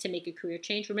a risk to make a career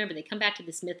change, remember, they come back to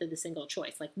this myth of the single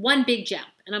choice, like one big jump.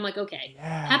 And I'm like, okay,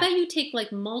 how about you take,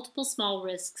 like, multiple small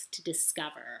risks to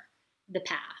discover the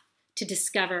path, to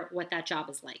discover what that job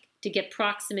is like, to get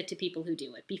proximate to people who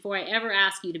do it. Before I ever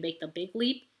ask you to make the big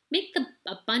leap, make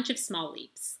a bunch of small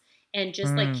leaps and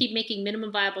just like keep making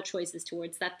minimum viable choices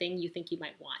towards that thing you think you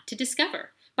might want to discover.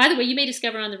 By the way, you may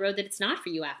discover on the road that it's not for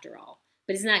you after all.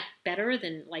 But isn't that better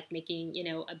than, like, making,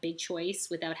 a big choice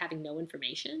without having no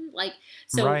information? Like,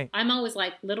 so I'm always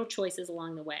like, little choices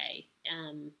along the way.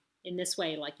 In this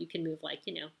way, like, you can move, like,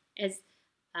 as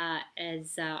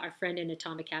our friend in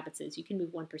Atomic Habits says, you can move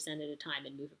 1% at a time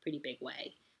and move a pretty big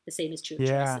way. The same is true of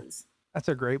choices. That's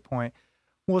a great point.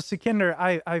 Well, Sukhinder,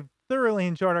 I've thoroughly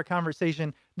enjoyed our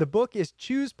conversation. The book is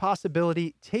Choose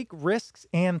Possibility, Take Risks,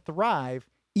 and Thrive.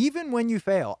 even when you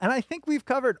fail. And I think we've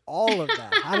covered all of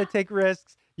that. How to take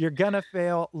risks. You're going to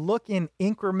fail. Look in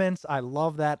increments. I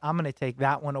love that. I'm going to take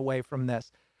that one away from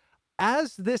this.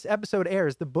 As this episode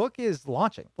airs, the book is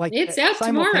launching. Like it's out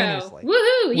tomorrow. Simultaneously.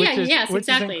 Woohoo! Which Exactly. is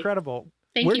incredible.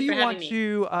 Thank where you do for you having want me.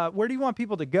 to? Where do you want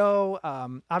people to go?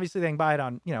 Obviously, they can buy it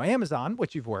on Amazon,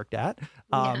 which you've worked at.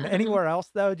 Yeah. Anywhere else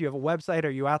though? Do you have a website? Are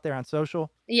you out there on social?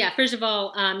 Yeah, first of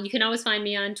all, you can always find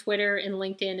me on Twitter, and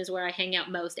LinkedIn is where I hang out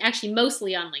most. Actually,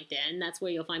 mostly on LinkedIn. That's where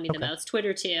you'll find me the most.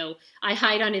 Twitter, too. I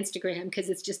hide on Instagram because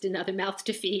it's just another mouth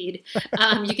to feed.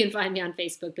 You can find me on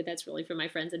Facebook, but that's really for my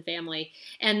friends and family.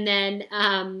 And then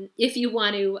if you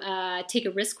want to take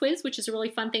a risk quiz, which is a really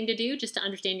fun thing to do, just to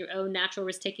understand your own natural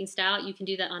risk-taking style, you can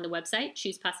do that on the website,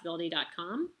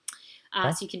 choosepossibility.com.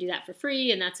 So you can do that for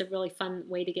free, and that's a really fun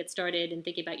way to get started and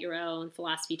think about your own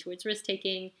philosophy towards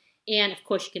risk-taking. And, of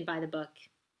course, you can buy the book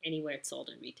anywhere it's sold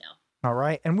in retail. All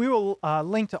right. And we will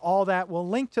link to all that. We'll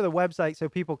link to the website so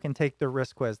people can take the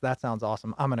risk quiz. That sounds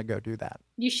awesome. I'm going to go do that.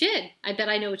 You should. I bet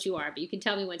I know what you are, but you can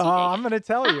tell me once you take I'm going to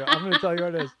tell you. I'm going to tell you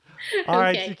what it is. All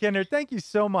right, Sukhinder, thank you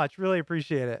so much. Really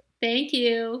appreciate it. Thank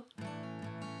you.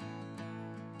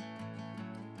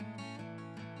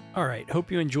 All right, hope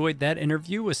you enjoyed that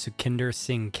interview with Sukhinder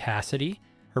Singh Cassidy.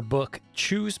 Her book,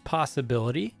 Choose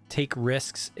Possibility, Take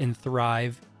Risks and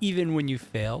Thrive Even When You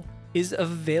Fail, is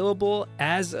available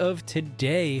as of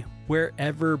today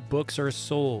wherever books are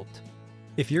sold.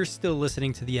 If you're still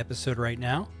listening to the episode right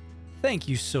now, thank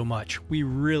you so much. We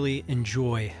really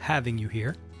enjoy having you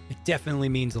here. It definitely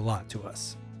means a lot to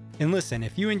us. And listen,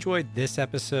 if you enjoyed this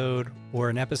episode or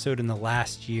an episode in the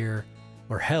last year,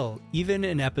 or hell, even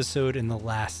an episode in the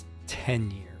last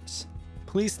 10 years,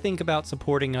 please think about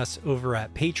supporting us over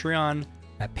at Patreon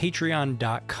at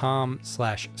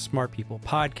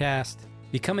patreon.com/smartpeoplepodcast.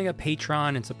 Becoming a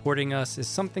patron and supporting us is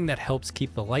something that helps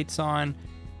keep the lights on,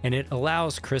 and it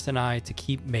allows Chris and I to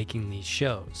keep making these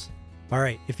shows. All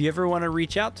right, if you ever want to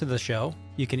reach out to the show,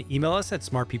 you can email us at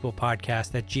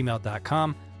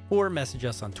smartpeoplepodcast@gmail.com or message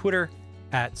us on Twitter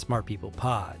at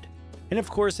smartpeoplepod. And of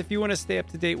course, if you want to stay up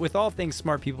to date with all things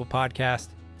Smart People Podcast,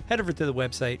 head over to the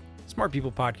website,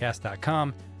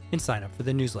 smartpeoplepodcast.com, and sign up for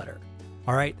the newsletter.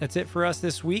 All right, that's it for us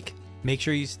this week. Make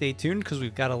sure you stay tuned because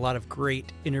we've got a lot of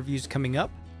great interviews coming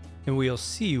up, and we'll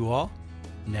see you all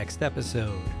next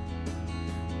episode.